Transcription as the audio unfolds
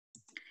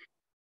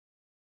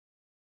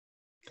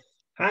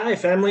Hi,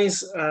 families.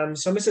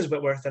 So Mrs.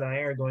 Whitworth and I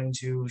are going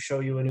to show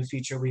you a new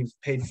feature we've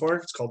paid for.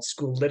 It's called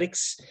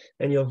Schoolytics,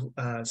 and you'll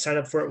sign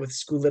up for it with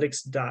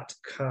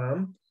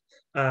schoolytics.com.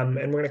 And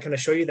we're going to kind of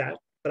show you that.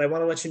 But I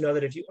want to let you know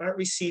that if you aren't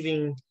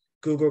receiving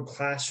Google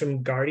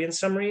Classroom Guardian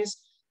summaries,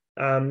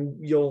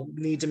 you'll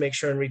need to make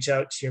sure and reach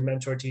out to your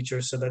mentor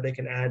teacher so that they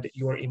can add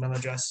your email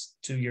address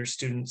to your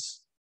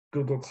students'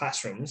 Google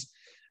Classrooms.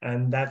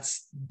 And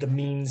that's the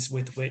means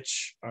with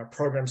which our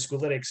program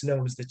Schoolytics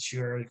knows that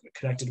you're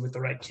connected with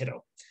the right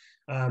kiddo.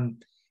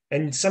 And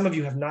some of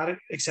you have not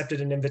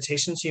accepted an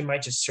invitation, so you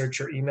might just search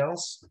your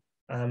emails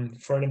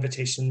for an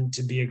invitation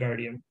to be a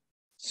guardian.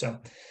 So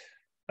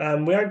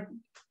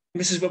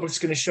Mrs. Whitworth's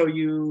going to show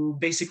you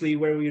basically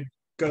where we would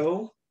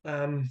go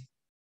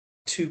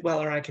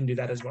or I can do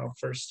that as well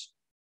first.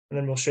 And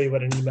then we'll show you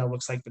what an email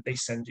looks like that they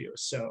send you.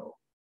 So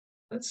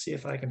let's see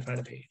if I can find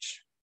a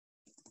page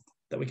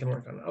that we can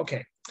work on.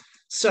 Okay,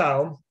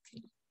 so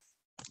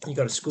you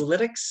go to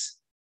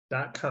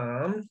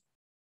schoolytics.com,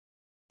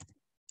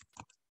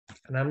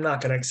 and I'm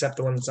not going to accept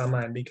the one that's on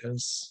mine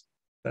because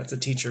that's a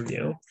teacher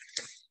view.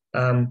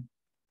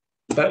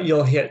 But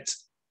you'll hit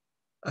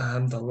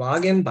the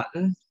login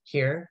button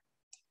here.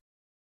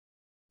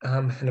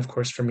 And of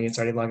course, for me, it's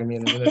already logging me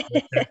in.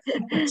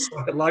 So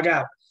I can log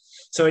out.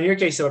 So in your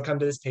case, it'll come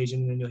to this page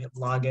and then you'll hit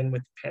login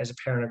as a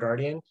parent or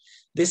guardian.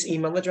 This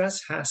email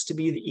address has to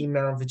be the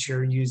email that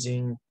you're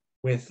using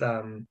with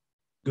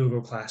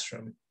Google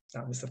Classroom.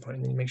 That was the point.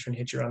 And then you make sure and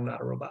hit your I'm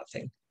not a robot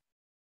thing.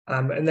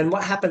 And then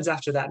what happens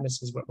after that,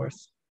 Mrs. Whitworth?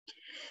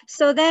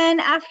 So then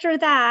after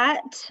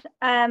that,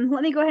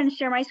 let me go ahead and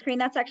share my screen.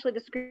 That's actually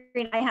the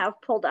screen I have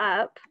pulled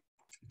up.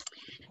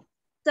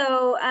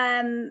 So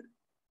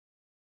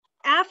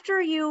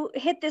after you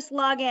hit this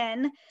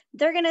login,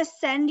 they're going to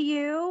send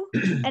you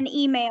an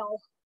email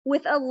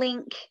with a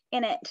link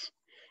in it.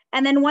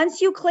 And then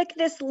once you click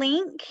this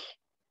link,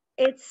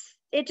 it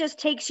just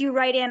takes you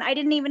right in. I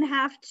didn't even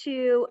have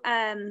to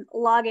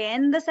log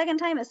in the second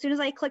time. As soon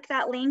as I click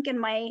that link and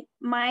my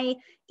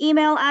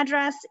email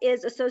address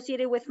is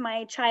associated with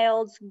my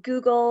child's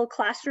Google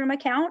Classroom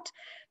account,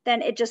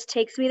 then it just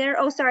takes me there.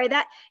 Oh, sorry,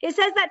 that it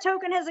says that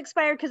token has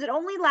expired because it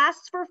only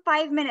lasts for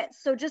 5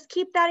 minutes. So just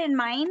keep that in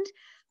mind.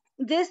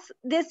 This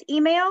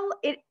email,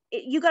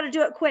 you got to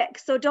do it quick.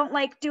 So don't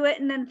do it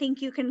and then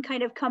think you can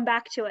kind of come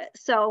back to it.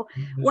 So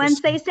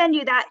once they send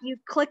you that, you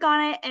click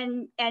on it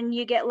and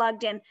you get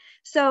logged in.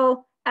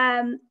 So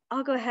I'll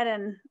go ahead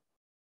and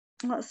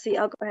let's see,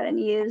 I'll go ahead and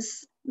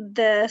use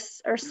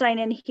this or sign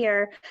in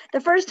here.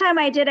 The first time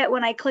I did it,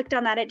 when I clicked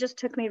on that, it just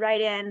took me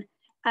right in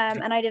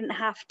and I didn't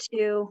have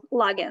to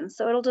log in.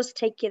 So it'll just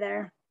take you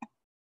there.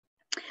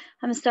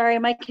 I'm sorry,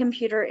 my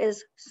computer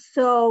is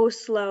so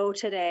slow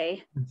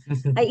today.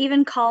 I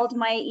even called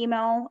my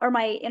email or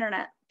my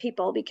internet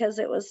people because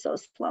it was so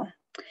slow.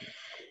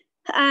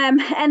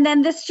 And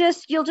then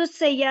you'll just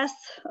say, yes,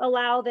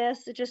 allow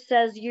this. It just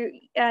says your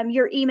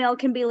email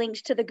can be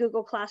linked to the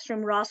Google Classroom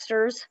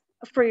rosters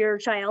for your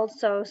child.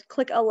 So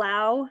click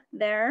allow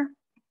there.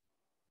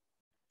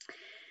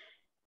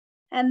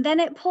 And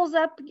then it pulls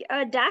up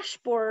a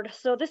dashboard.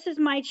 So this is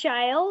my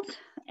child,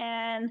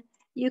 and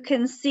you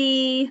can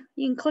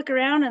click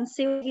around and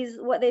see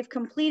what they've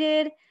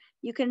completed.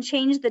 You can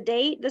change the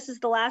date. This is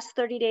the last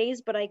 30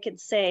 days, but I could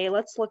say,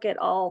 let's look at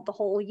the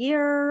whole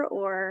year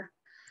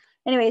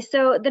anyway.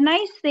 So the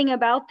nice thing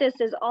about this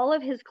is all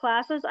of his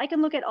classes, I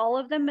can look at all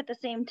of them at the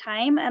same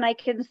time, and I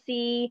can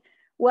see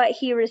what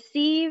he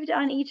received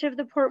on each of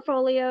the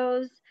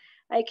portfolios.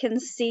 I can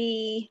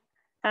see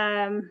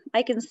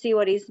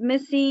what he's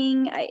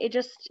missing.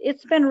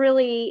 It's been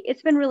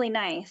really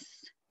nice.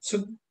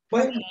 So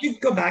if you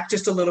go back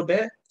just a little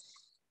bit,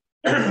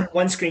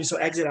 one screen, so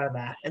exit out of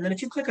that. And then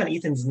if you click on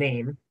Ethan's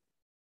name,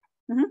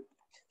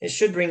 it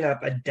should bring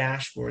up a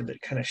dashboard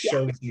that kind of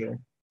shows you.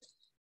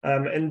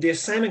 And the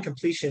assignment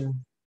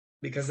completion,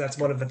 because that's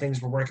one of the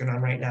things we're working on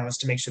right now, is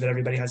to make sure that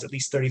everybody has at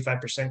least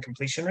 35%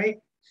 completion rate.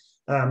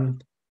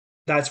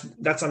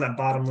 That's on that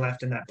bottom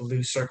left in that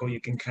blue circle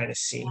you can kind of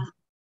see.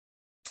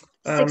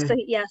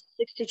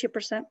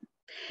 62%.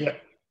 Yeah.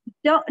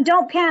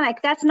 Don't panic.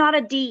 That's not a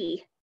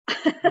D.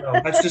 No,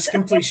 that's just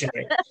completion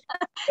rate.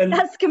 And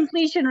that's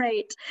completion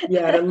rate.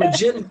 Yeah, and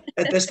legit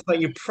at this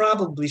point, you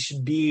probably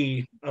should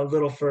be a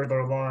little further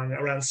along,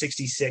 around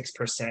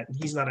 66%.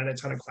 He's not in a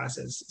ton of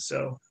classes,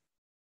 so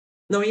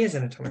no, he is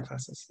in a ton of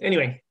classes.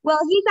 Anyway. Well,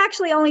 he's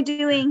actually only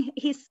doing,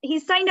 he's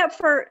signed up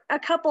for a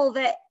couple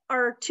that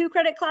are 2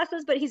 credit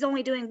classes, but he's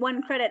only doing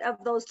 1 credit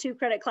of those 2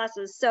 credit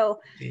classes. So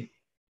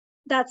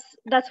that's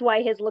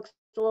why his looks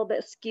a little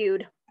bit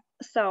skewed.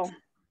 So.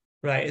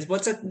 Right. Is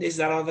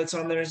that all that's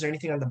on there? Is there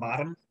anything on the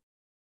bottom?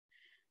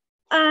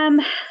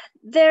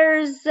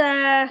 There's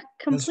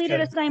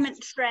completed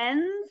assignment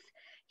trends.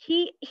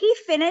 He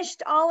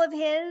finished all of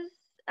his,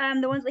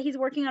 the ones that he's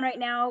working on right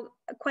now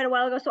quite a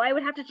while ago. So I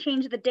would have to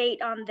change the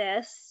date on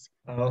this.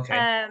 Oh,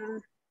 okay.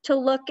 To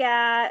look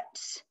at,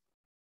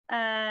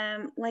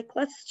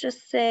 let's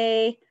just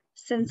say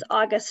since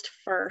August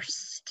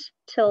 1st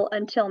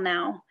until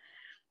now.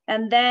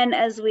 And then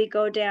as we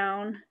go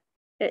down,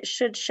 it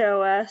should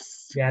show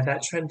us. Yeah,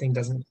 that trend thing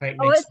doesn't quite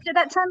Oh, make sense.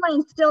 that trend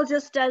line still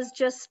just does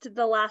just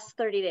the last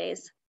 30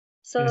 days.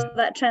 So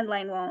that trend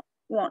line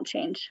won't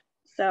change.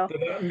 So,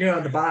 On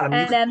the bottom, you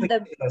and can then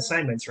click the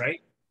assignments,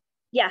 right?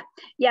 yeah,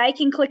 I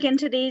can click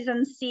into these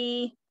and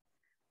see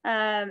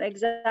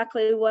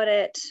exactly what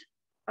it,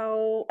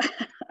 oh,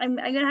 I'm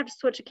gonna have to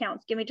switch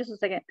accounts. Give me just a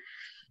second.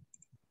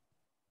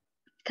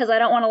 Because I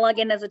don't want to log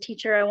in as a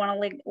teacher. I want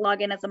to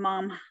log in as a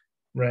mom.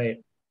 Right.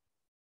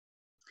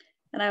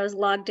 And I was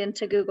logged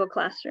into Google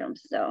Classroom.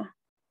 So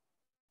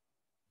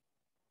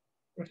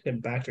We're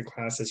getting back to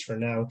classes for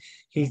now.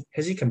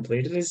 Has he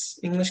completed his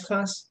English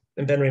class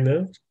and been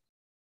removed?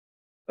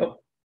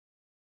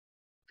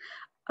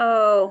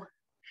 Oh,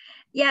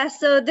 yeah.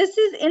 So this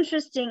is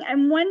interesting.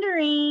 I'm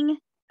wondering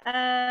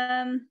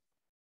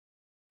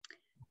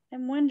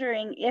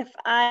if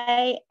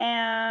I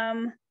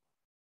am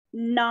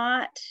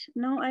not,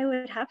 no, I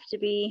would have to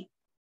be.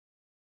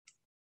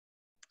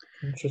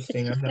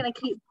 Interesting. It's just going to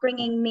keep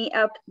bringing me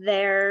up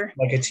there.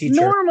 Like a teacher.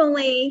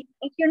 Normally,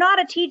 if you're not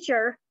a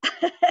teacher,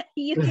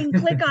 you can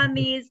click on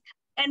these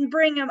and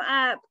bring them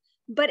up,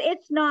 but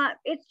it's not,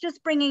 it's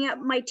just bringing up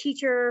my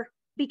teacher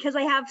because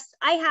I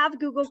have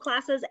Google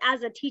Classes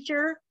as a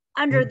teacher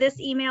under this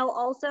email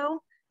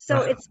also.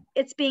 So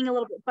it's being a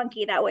little bit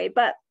funky that way,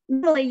 but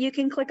normally you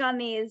can click on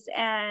these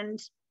and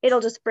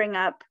it'll just bring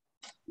up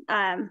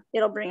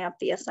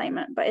the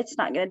assignment, but it's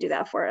not going to do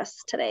that for us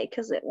today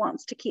because it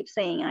wants to keep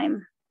saying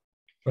I'm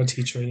a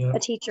teacher, yeah. A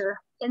teacher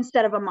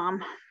instead of a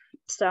mom.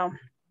 So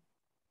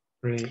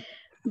great.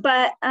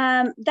 But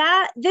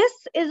this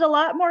is a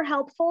lot more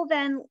helpful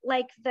than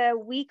like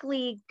the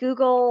weekly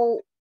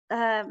Google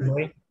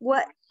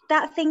what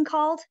that thing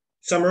called?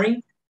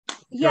 Summary?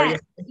 Yeah.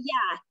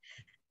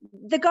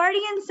 The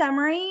Guardian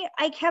summary,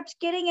 I kept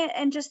getting it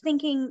and just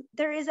thinking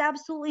there is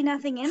absolutely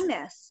nothing in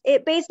this.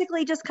 It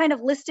basically just kind of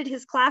listed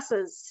his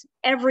classes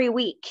every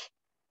week.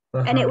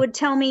 And it would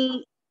tell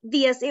me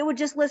it would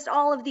just list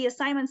all of the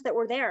assignments that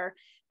were there,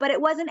 but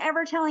it wasn't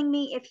ever telling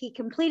me if he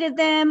completed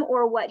them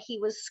or what he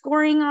was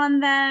scoring on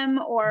them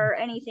or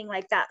anything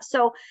like that.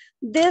 So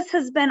this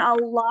has been a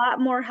lot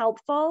more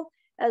helpful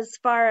as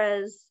far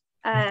as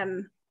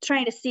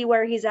trying to see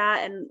where he's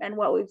at and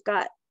what we've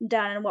got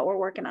done and what we're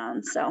working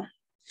on. So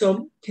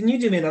can you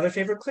do me another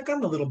favor? Click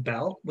on the little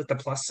bell with the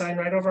plus sign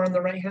right over on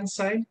the right-hand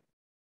side.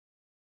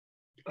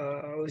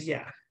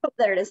 Yeah. Oh,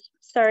 there it is.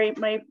 Sorry,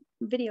 my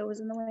video was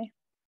in the way.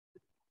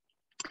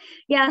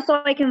 Yeah,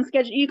 so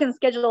you can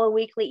schedule a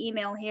weekly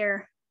email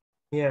here.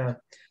 Yeah,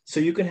 so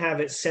you can have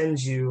it send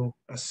you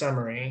a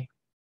summary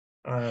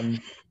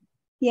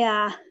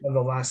yeah, of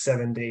the last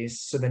 7 days.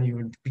 So then you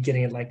would be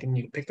getting it and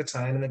you pick the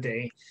time and the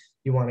day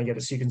you want to get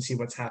it so you can see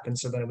what's happened.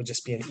 So then it would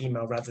just be an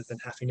email rather than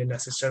having to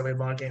necessarily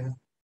log in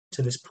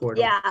to this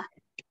portal.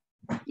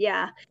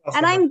 Yeah.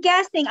 And I'm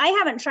guessing, I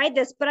haven't tried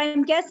this, but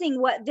I'm guessing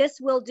what this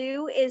will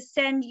do is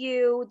send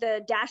you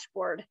the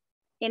dashboard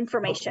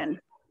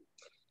information.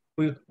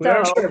 We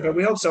aren't sure, but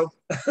we hope so.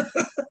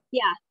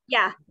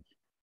 Yeah.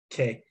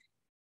 Okay.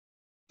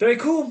 Very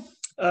cool.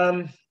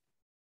 If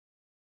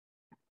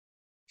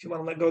you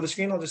want to let go of the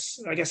screen,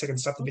 I guess I can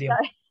stop the video.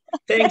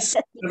 Thanks,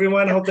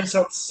 everyone. I hope this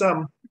helps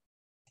some.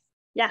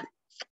 Yeah.